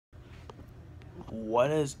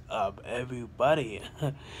What is up, everybody?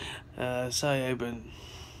 Sorry I've been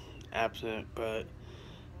absent, but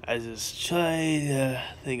I just try to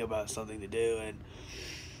think about something to do, and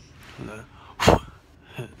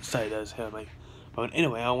sorry, that's how my phone.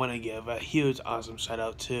 Anyway, I want to give a huge, awesome shout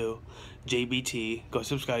out to JBT. Go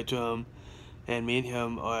subscribe to him, and me and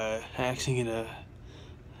him are actually gonna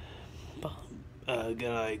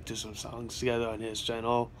like do some songs together on his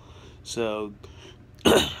channel. So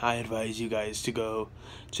I advise you guys to go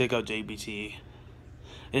check out JBT,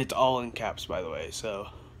 and it's all in caps, by the way. So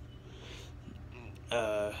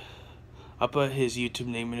I'll put his YouTube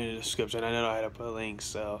name in the description. I don't know how to put links.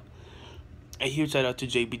 So a huge shout out to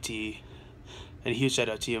JBT, and a huge shout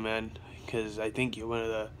out to you, man, because I think you're one of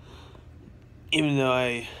the, even though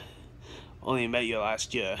I only met you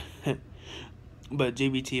last year, but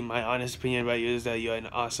JBT, my honest opinion about you is that you're an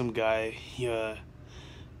awesome guy. You're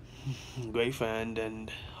a great friend,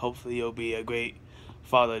 and hopefully you'll be a great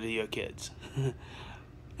father to your kids.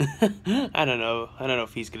 I don't know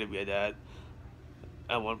if he's gonna be a dad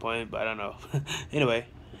at one point, but I don't know. Anyway,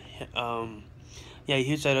 yeah,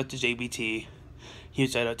 huge shout out to JBT.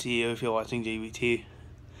 Huge shout out to you if you're watching JBT.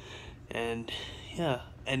 And yeah,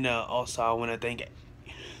 and also I want to thank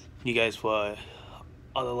you guys for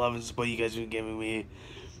all the love and support you guys have been giving me.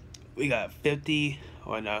 We got 50,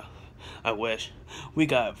 or no, I wish. We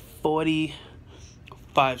got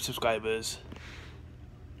 45 subscribers.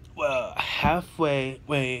 Well, halfway.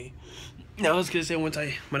 Wait, no, I was gonna say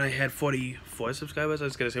when I had 44 subscribers, I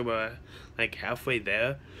was gonna say we're like halfway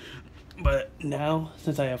there. But now,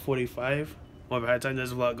 since I have 45, well, by the time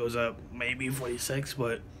this vlog goes up, maybe 46.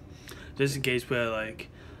 But just in case we're like,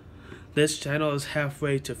 this channel is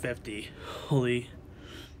halfway to 50. Holy.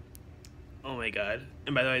 Oh my god.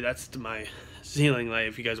 And by the way, that's my ceiling light,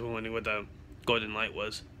 if you guys were wondering what the golden light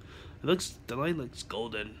was. The light looks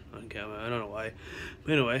golden on camera. I don't know why.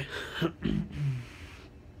 But anyway.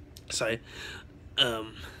 Sorry.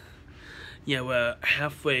 Yeah, we're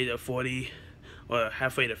halfway to 40, or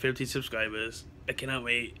halfway to 50 subscribers. I cannot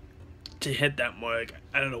wait to hit that mark.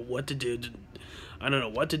 I don't know what to do. I don't know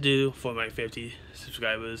what to do for my 50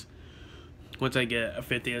 subscribers once I get a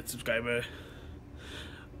 50th subscriber.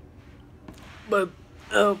 But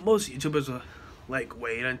most YouTubers will like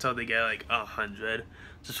wait until they get like 100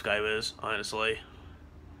 subscribers, honestly.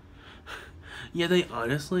 Yeah, they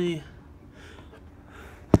honestly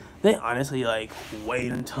like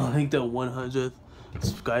wait until like the 100th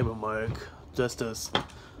subscriber mark just to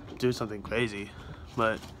do something crazy.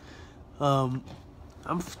 But I'm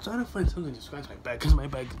trying to find something to scratch my back, because my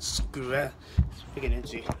back is freaking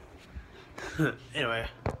itchy. Anyway,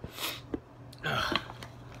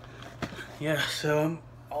 yeah, so I'm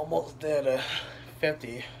almost there to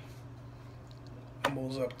 50.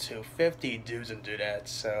 Almost up to 50 dudes and dudettes.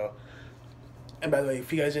 So, and by the way,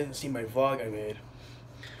 if you guys didn't see my vlog I made,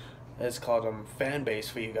 it's called Fan Base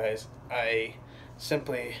for you guys. I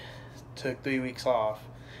simply took 3 weeks off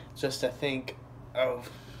just to think of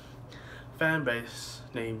fan base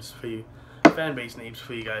names for you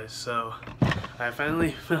guys. So I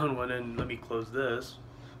finally found one, and let me close this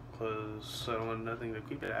because I don't want nothing to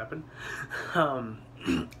creepy to happen.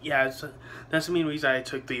 Yeah, that's the main reason I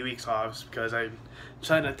took 3 weeks off, is because I'm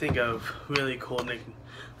trying to think of really cool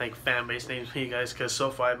like fan base names for you guys, because so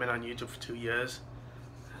far I've been on YouTube for 2 years,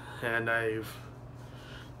 and I've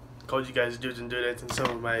called you guys dudes and dudettes in some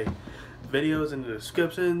of my videos in the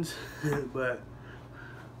descriptions. But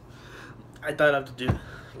I thought of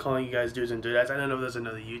calling you guys dudes and dudettes. I don't know if there's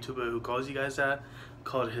another YouTuber who calls you guys that,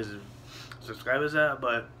 called his subscribers that,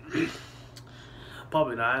 but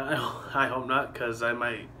probably not. I hope not, because I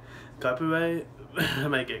might get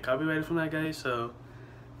copyrighted from that guy. So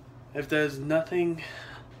if there's nothing,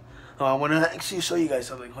 I want to actually show you guys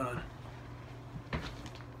something. Hold on.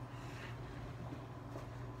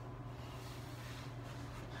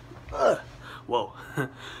 Whoa.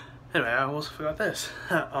 Anyway, I almost forgot this.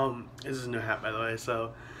 This is a new hat, by the way.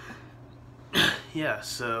 So yeah,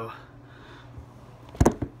 so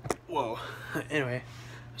whoa. Anyway,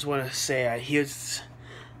 I just want to say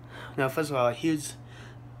first of all, a huge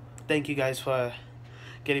thank you guys for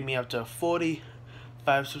getting me up to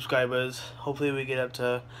 45 subscribers. Hopefully we get up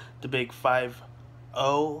to the big 50.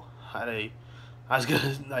 I was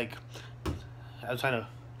gonna like, looks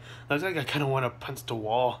like I kind of want to punch the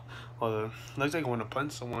wall, or looks like I want to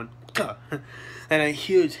punch someone. And a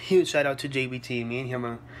huge shout out to JBT. Me and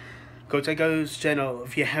him, go check out his channel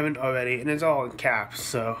if you haven't already, and it's all in caps.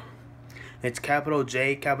 So it's capital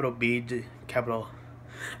J, capital B, capital.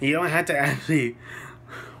 You don't have to actually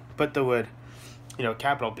put the word,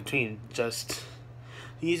 capital between.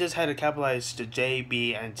 You just had to capitalize the J,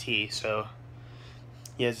 B, and T. So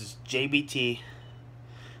Yes, it's JBT.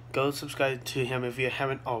 Go subscribe to him if you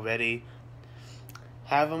haven't already.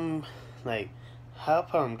 Have him, like,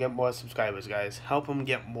 help him get more subscribers, guys. Help him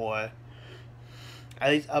get more.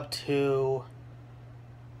 At least up to...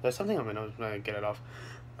 There's something on my nose. I'm gonna get it off.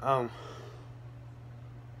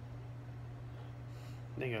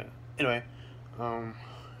 Anyway,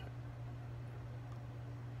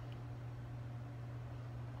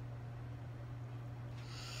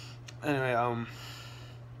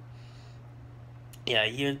 yeah,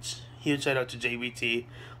 huge shout out to JBT.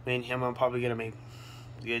 Me and him are probably gonna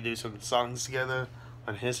do some songs together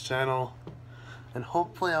on his channel, and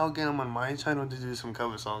hopefully I'll get him on my channel to do some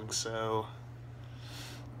cover songs. So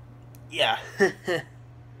yeah.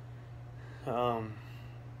 I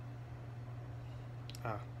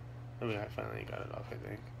mean, I finally got it off, I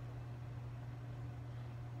think.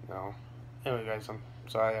 No. Anyway, guys, I'm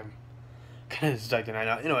sorry, I'm kind of distracted right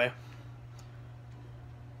now. Anyway.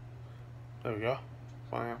 There we go.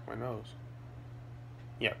 Flying off my nose.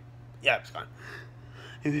 Yep. Yeah, it's gone.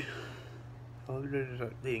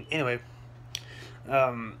 Anyway.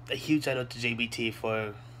 A huge shout out to JBT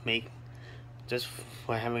for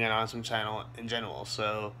having an awesome channel in general.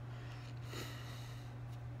 So,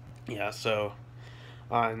 yeah, so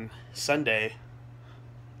on Sunday,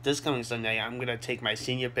 this coming Sunday, I'm gonna take my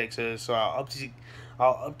senior pictures. So I'll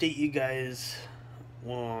update you guys.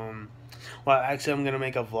 Well, actually, I'm gonna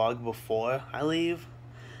make a vlog before I leave,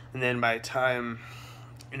 and then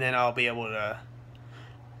I'll be able to.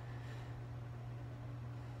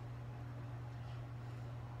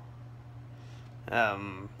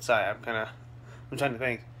 Sorry, I'm trying to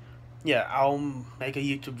think. Yeah, I'll make a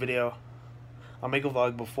YouTube video. I'll make a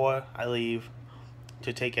vlog before I leave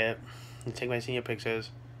to take my senior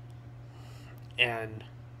pictures, and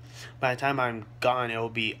by the time I'm gone, it will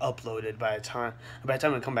be uploaded. By the time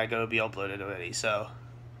I come back, it will be uploaded already. So,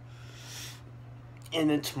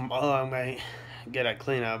 and then tomorrow I might get a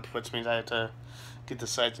cleanup, which means I have to get the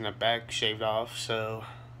sides and the back shaved off. So,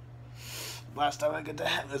 last time I get to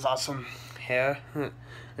have this awesome hair, and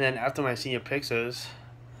then after my senior pictures,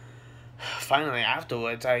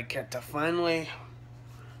 afterwards, I get to finally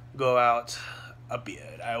go out a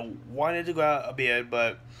beard. I wanted to go out a beard,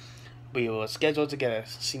 but we were scheduled to get a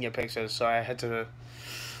senior picture, so I had to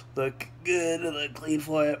look good and look clean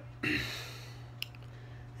for it.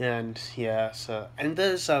 And yeah, and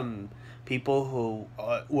there's some people who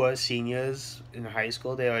were seniors in high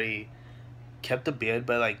school. They already kept the beard,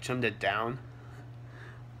 but like trimmed it down.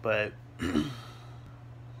 But yeah,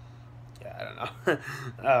 I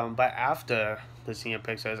don't know. But after the senior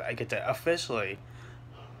pictures, I get to officially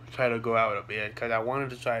try to go out with a beard, because I wanted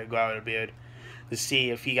to try to go out with a beard to see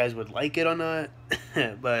if you guys would like it or not.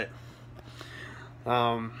 But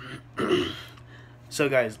so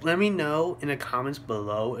guys, let me know in the comments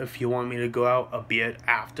below if you want me to go out a beard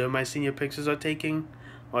after my senior pictures are taken,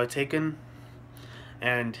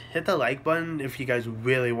 and hit the like button if you guys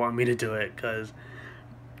really want me to do it. Because,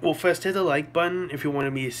 well, first hit the like button if you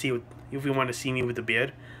want to see me with the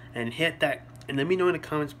beard, and hit that, and let me know in the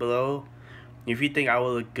comments below if you think I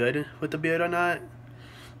will look good with the beard or not.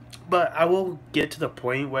 But I will get to the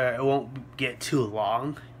point where it won't get too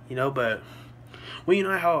long, but, well, you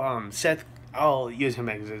know how I'll use him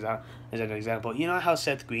as an example. You know how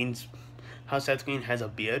Seth Green has a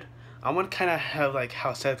beard? I want to kind of have like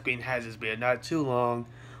how Seth Green has his beard, not too long,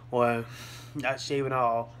 or not shaving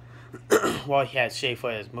all. Well, he had shaved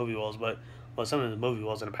for his movie roles, some of his movie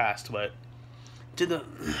roles in the past. But I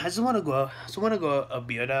just want to go a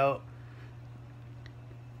beard out,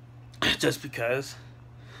 just because.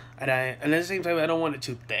 And at the same time, I don't want it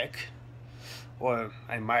too thick, or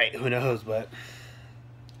I might, who knows, but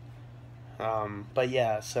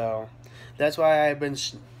yeah, so that's why I've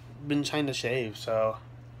been trying to shave, so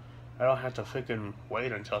I don't have to freaking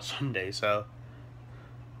wait until Sunday. So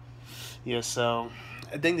yeah, so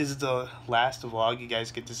I think this is the last vlog you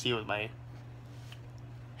guys get to see with my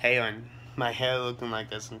hair looking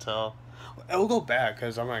like this until I will go back,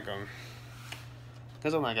 because I'm like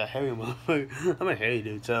a hairy motherfucker. I'm a hairy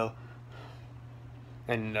dude, so.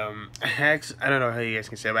 And I don't know how you guys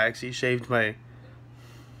can say, but I actually shaved my.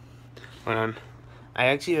 Hold on. I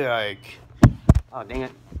actually oh dang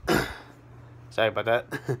it. Sorry about that.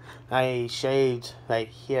 I shaved right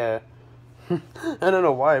here. I don't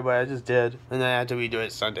know why, but I just did, and then I had to redo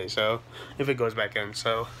it Sunday. So if it goes back in,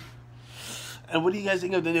 so. And what do you guys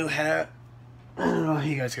think of the new hat? I don't know if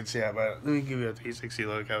you guys can see it, but let me give you a 360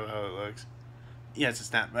 look of how it looks. Yeah, it's a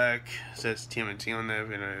snapback. It says TMNT on there. I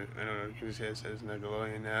don't know if you can see it. It says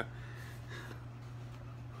Nickelodeon there.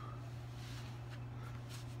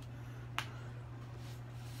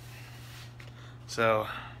 So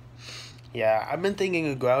yeah, I've been thinking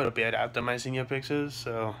of go out a bit after my senior pictures.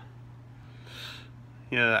 So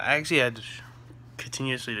yeah, I actually had to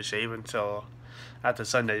continuously to shave until after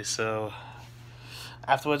Sunday. So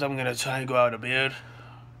afterwards, I'm gonna try and go out a beard,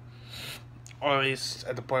 or at least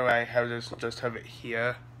at the point where I have this, just have it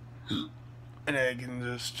here, and then I can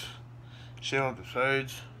just shave on the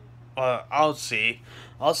sides. I'll see.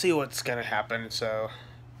 I'll see what's gonna happen. So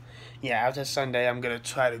yeah, after Sunday, I'm gonna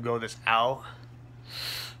try to grow this out.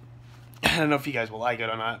 I don't know if you guys will like it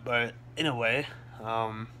or not, but in a way,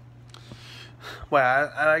 well,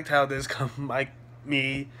 I liked how this like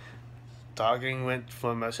me talking went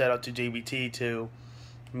from a shout out to JBT to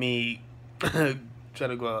me trying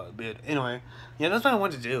to go out a bit. Anyway, yeah, that's what I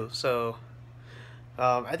wanted to do. So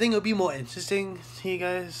I think it'll be more interesting to you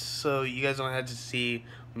guys, so you guys don't have to see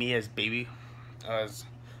me as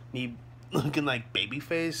me looking like baby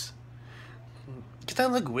face. Cause I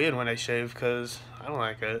look weird when I shave, cause I don't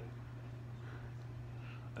like it.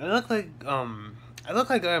 I look like I'm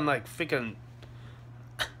like freaking.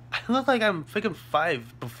 I look like I'm freaking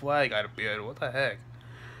 5 before I got a beard. What the heck?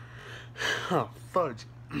 Oh fudge.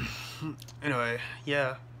 Anyway,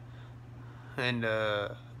 yeah. And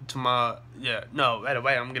tomorrow, yeah, no, right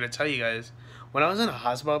away, I'm gonna tell you guys. When I was in a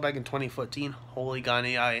hospital back in 2014, holy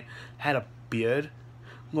Ghani, I had a beard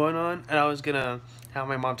going on, and I was gonna have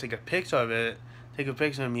my mom take a picture of it, take a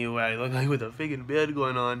picture of me where I look like with a freaking beard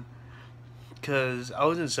going on, cause I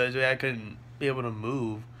was in surgery, I couldn't be able to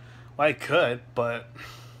move. Well, I could, but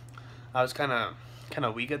I was kind of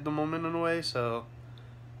weak at the moment in a way, so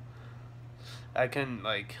I couldn't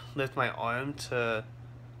like lift my arm to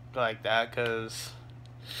go like that, cause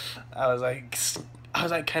I was like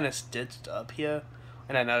kind of stitched up here,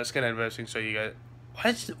 and I know it's kind of embarrassing. So you guys,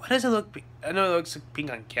 why does it look? I know it looks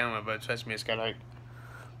pink on camera, but trust me, it's kind of like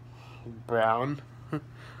brown.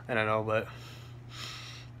 I don't know, but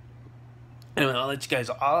anyway, I'll let you guys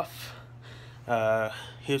off.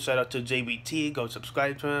 Huge shout out to JBT. Go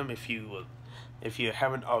subscribe to him if you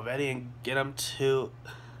haven't already, and get him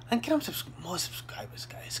more subscribers,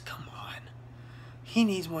 guys. Come on, he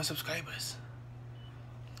needs more subscribers.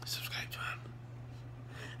 Subscribe to him,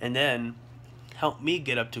 and then help me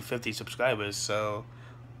get up to 50 subscribers. So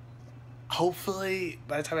hopefully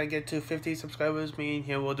by the time I get to 50 subscribers, me and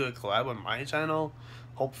him will do a collab on my channel.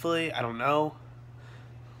 Hopefully, I don't know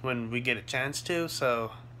when we get a chance to.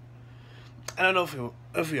 So I don't know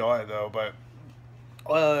if we are though, but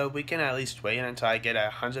we can at least wait until I get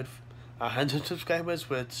 100 subscribers,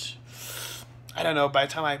 which I don't know. By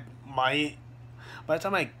the time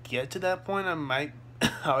I get to that point, I might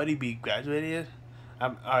already be graduated.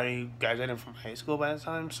 I'm already graduating from high school by the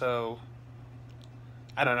time, so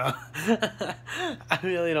I don't know. I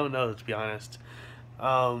really don't know, to be honest.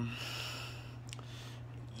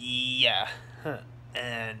 Yeah,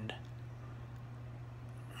 and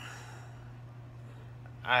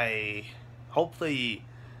hopefully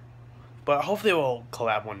we'll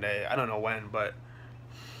collab one day. I don't know when, but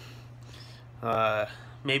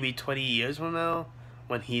maybe 20 years from now,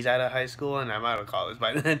 when he's out of high school and I'm out of college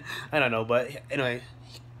by then. I don't know, but anyway,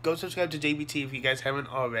 go subscribe to JBT if you guys haven't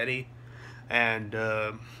already. And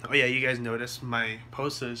oh yeah, you guys noticed my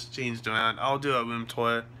posters changed around. I'll do a room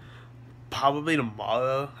tour probably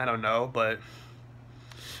tomorrow. I don't know, but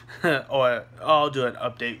or I'll do an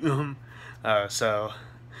update room. So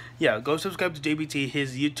yeah, go subscribe to JBT.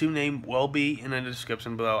 His YouTube name will be in the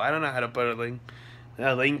description below. I don't know how to put a link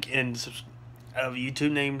in of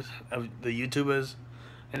YouTube names of the YouTubers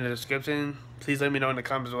in the description. Please let me know in the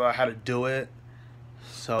comments below how to do it,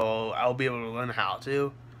 so I'll be able to learn how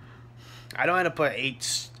to. I know how to put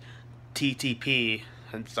HTTP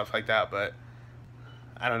and stuff like that, but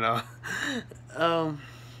I don't know.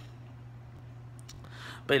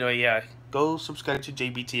 But anyway, yeah, go subscribe to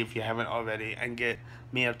JBT if you haven't already, and get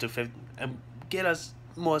me up to 50, and get us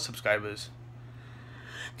more subscribers.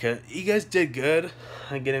 Cause you guys did good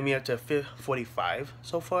on getting me up to 45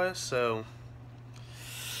 so far, so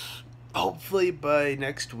hopefully by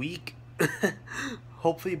next week,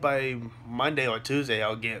 hopefully by Monday or Tuesday,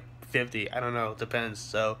 I'll get 50. I don't know, it depends.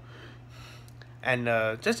 So, and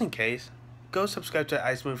just in case, go subscribe to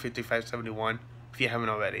Icemoon5571 if you haven't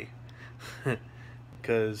already,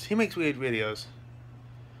 because he makes weird videos.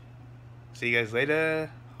 See you guys later,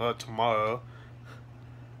 or tomorrow.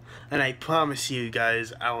 And I promise you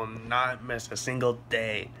guys, I will not miss a single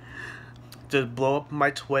day. Just blow up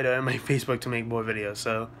my Twitter and my Facebook to make more videos.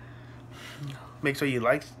 So make sure you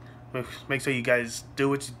like, make sure you guys do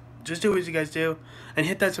what you guys do, and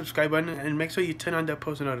hit that subscribe button, and make sure you turn on the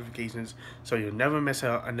post notifications so you'll never miss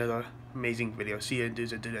out another amazing video. See you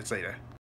dudes and dudettes later.